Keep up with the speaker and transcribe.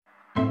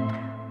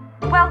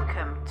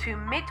Welcome to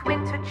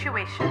Midwinter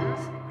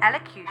Tuition's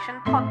Elocution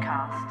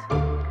Podcast.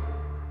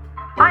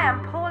 I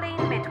am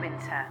Pauline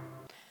Midwinter.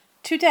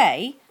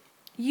 Today,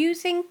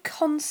 using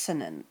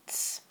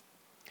consonants.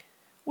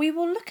 We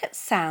will look at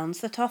sounds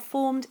that are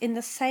formed in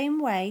the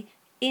same way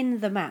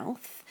in the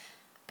mouth,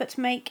 but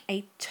make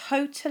a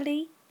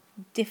totally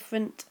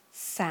different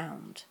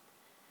sound.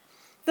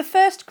 The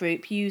first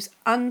group use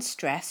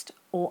unstressed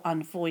or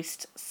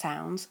unvoiced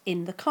sounds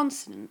in the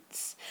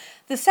consonants.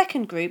 The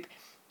second group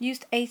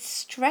used a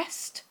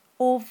stressed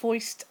or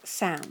voiced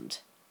sound.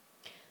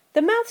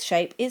 The mouth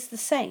shape is the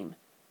same.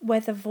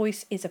 Whether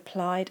voice is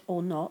applied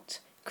or not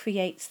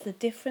creates the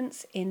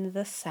difference in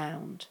the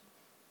sound.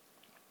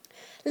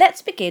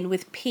 Let's begin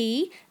with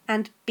P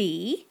and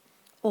B,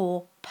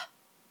 or P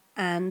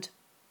and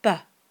B.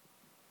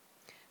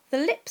 The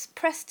lips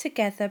press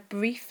together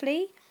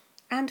briefly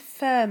and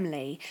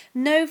firmly.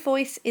 No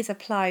voice is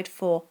applied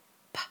for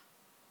P,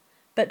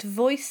 but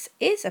voice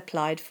is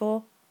applied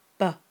for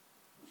B.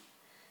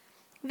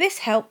 This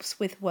helps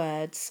with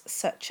words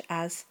such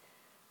as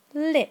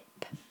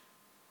lip,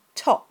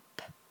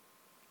 top,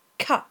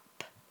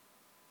 cup,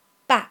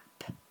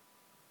 bap,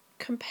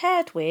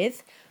 compared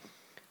with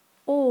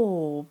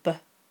orb,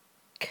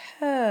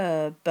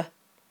 curb,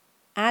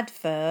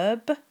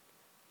 adverb,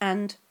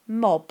 and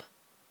mob.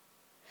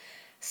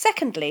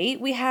 Secondly,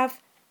 we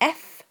have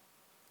F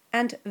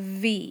and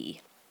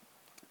V.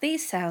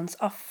 These sounds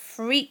are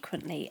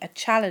frequently a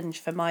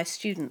challenge for my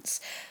students,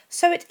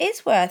 so it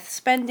is worth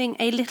spending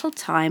a little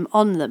time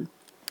on them.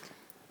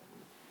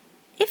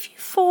 If you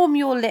form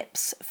your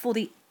lips for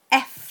the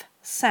F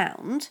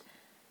sound,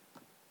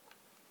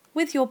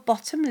 with your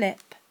bottom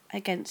lip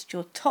against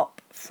your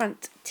top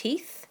front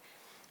teeth,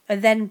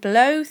 and then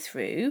blow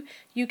through,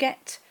 you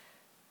get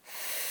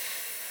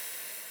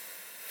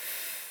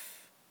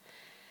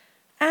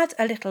add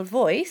a little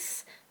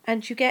voice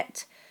and you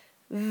get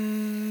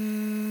v.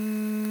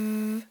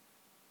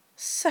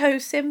 So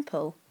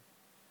simple.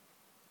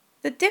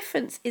 The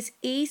difference is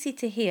easy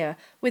to hear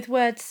with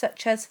words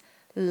such as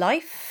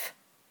life,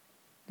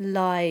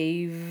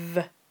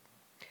 live,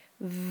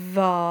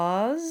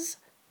 vase,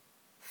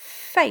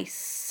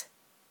 face,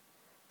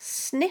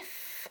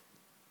 sniff,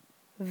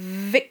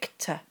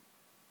 Victor.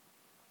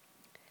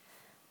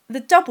 The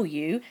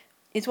W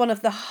is one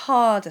of the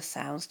harder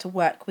sounds to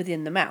work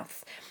within the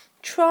mouth.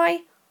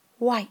 Try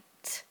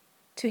white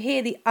to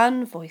hear the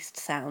unvoiced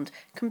sound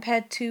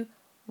compared to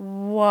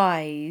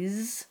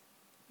wise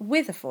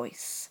with a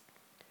voice.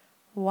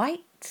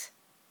 White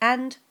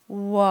and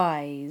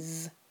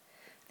wise.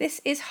 This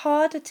is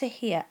harder to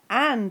hear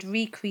and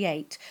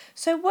recreate,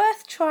 so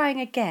worth trying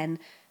again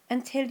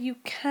until you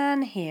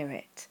can hear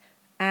it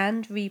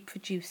and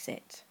reproduce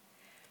it.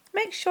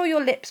 Make sure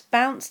your lips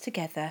bounce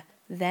together,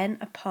 then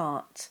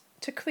apart,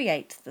 to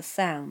create the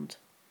sound.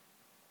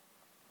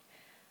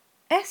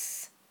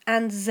 S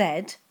and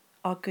Z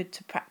are good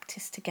to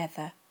practice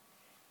together.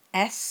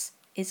 S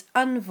is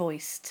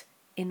unvoiced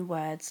in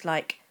words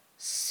like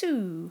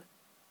sue,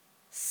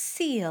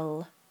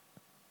 seal,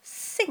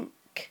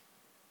 sink,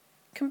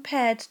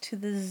 compared to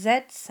the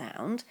Z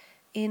sound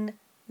in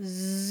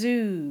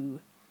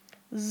zoo,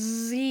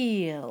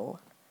 zeal,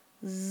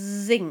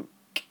 zinc.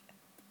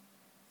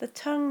 The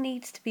tongue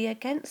needs to be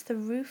against the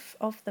roof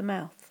of the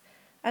mouth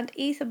and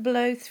either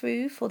blow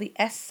through for the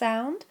S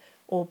sound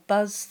or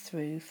buzz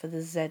through for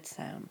the Z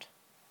sound.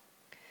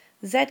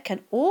 Z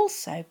can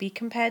also be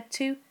compared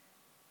to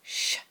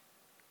sh.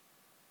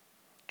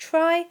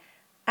 Try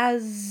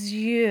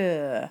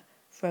azure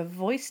for a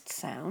voiced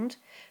sound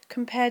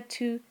compared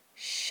to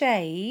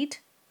shade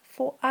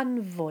for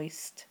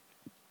unvoiced.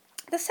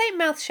 The same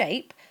mouth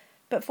shape,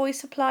 but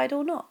voice applied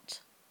or not.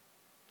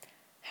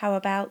 How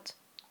about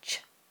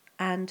ch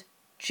and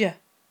j?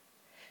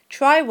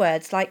 Try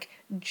words like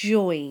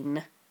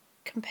join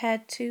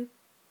compared to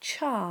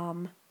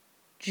charm,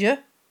 j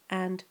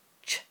and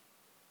ch.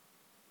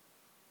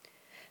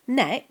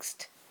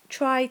 Next,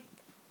 try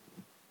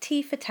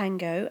T for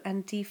tango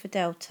and D for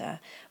delta.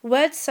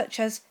 Words such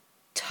as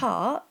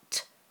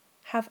tart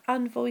have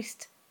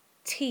unvoiced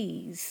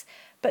T's,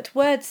 but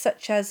words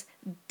such as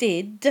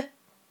did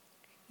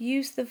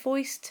use the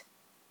voiced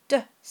D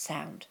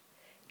sound.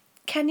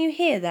 Can you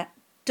hear that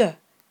D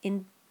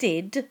in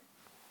did?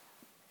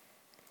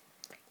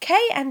 K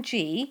and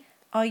G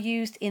are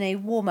used in a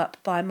warm-up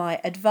by my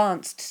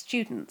advanced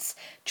students.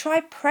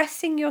 Try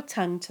pressing your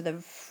tongue to the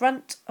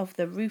front of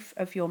the roof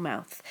of your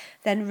mouth,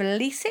 then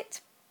release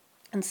it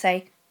and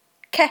say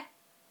ke,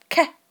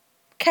 ke,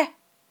 ke,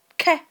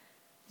 ke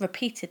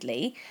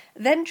repeatedly.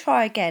 Then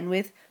try again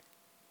with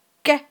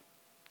ge,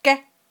 ge,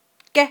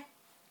 ge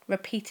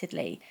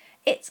repeatedly.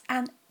 It's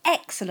an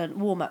excellent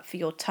warm-up for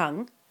your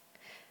tongue.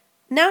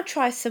 Now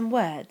try some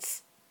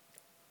words.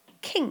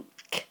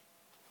 Kink,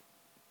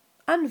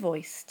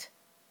 unvoiced,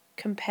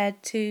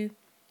 compared to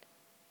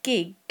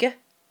gig,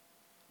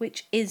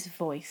 which is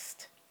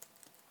voiced.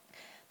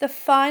 The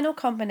final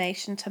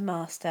combination to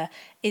master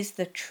is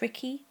the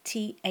tricky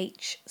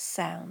TH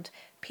sound.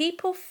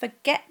 People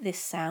forget this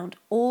sound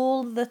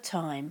all the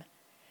time.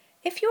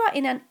 If you are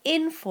in an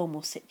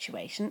informal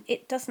situation,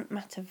 it doesn't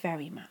matter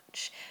very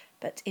much,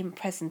 but in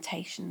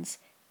presentations,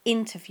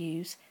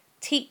 interviews,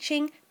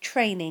 teaching,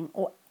 training,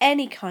 or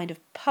any kind of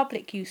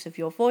public use of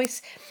your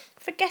voice,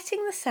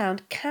 forgetting the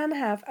sound can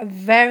have a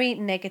very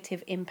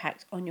negative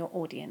impact on your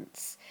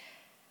audience.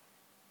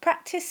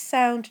 Practice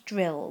sound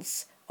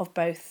drills of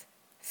both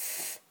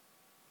th,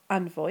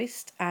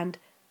 unvoiced, and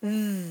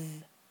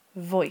th,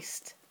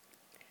 voiced.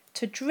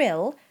 To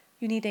drill,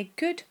 you need a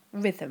good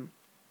rhythm.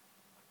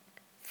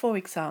 For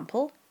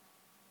example,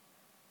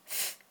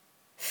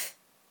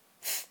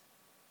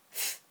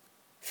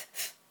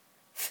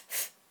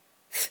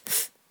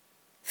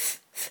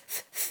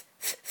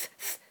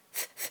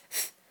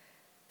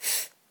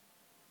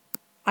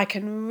 I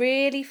can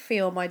really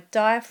feel my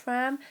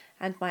diaphragm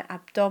and my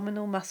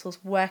abdominal muscles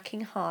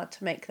working hard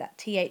to make that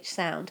TH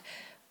sound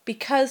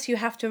because you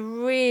have to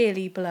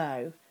really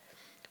blow.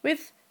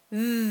 With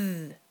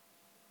th,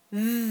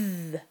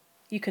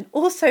 you can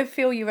also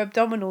feel your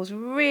abdominals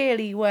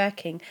really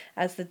working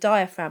as the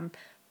diaphragm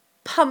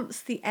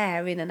pumps the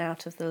air in and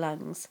out of the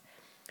lungs.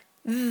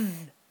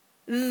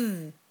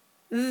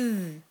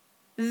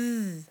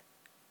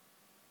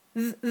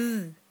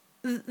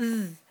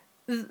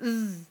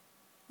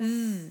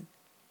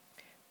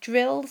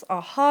 Drills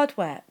are hard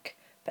work,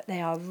 but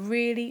they are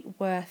really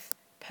worth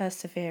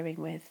persevering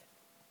with.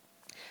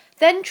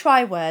 Then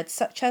try words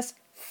such as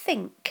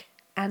think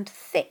and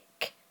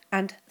thick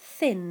and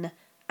thin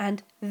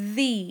and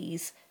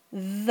these,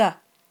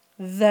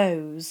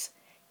 those.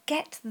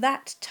 Get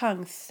that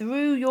tongue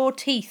through your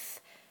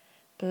teeth.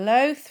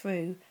 Blow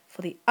through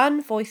for the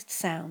unvoiced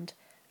sound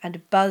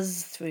and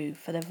buzz through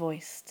for the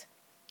voiced.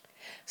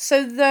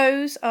 So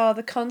those are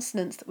the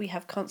consonants that we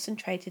have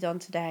concentrated on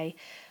today.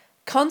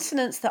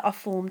 Consonants that are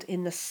formed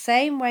in the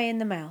same way in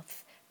the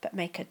mouth but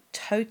make a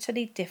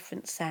totally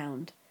different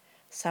sound.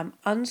 Some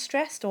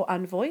unstressed or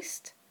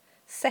unvoiced,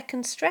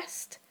 second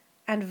stressed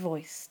and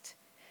voiced.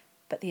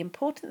 But the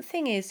important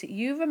thing is that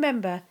you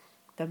remember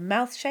the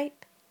mouth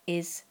shape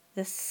is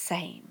the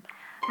same.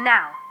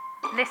 Now,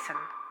 listen.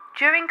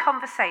 During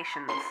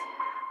conversations,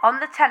 on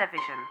the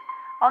television,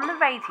 on the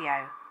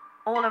radio,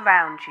 all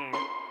around you.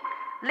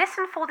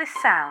 Listen for this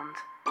sound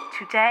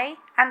today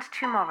and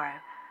tomorrow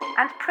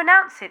and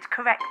pronounce it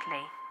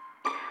correctly.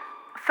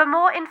 For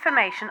more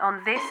information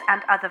on this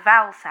and other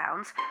vowel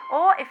sounds,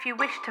 or if you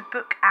wish to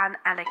book an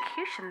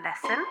elocution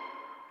lesson,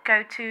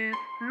 go to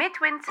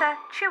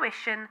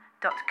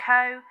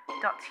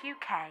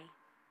midwintertuition.co.uk.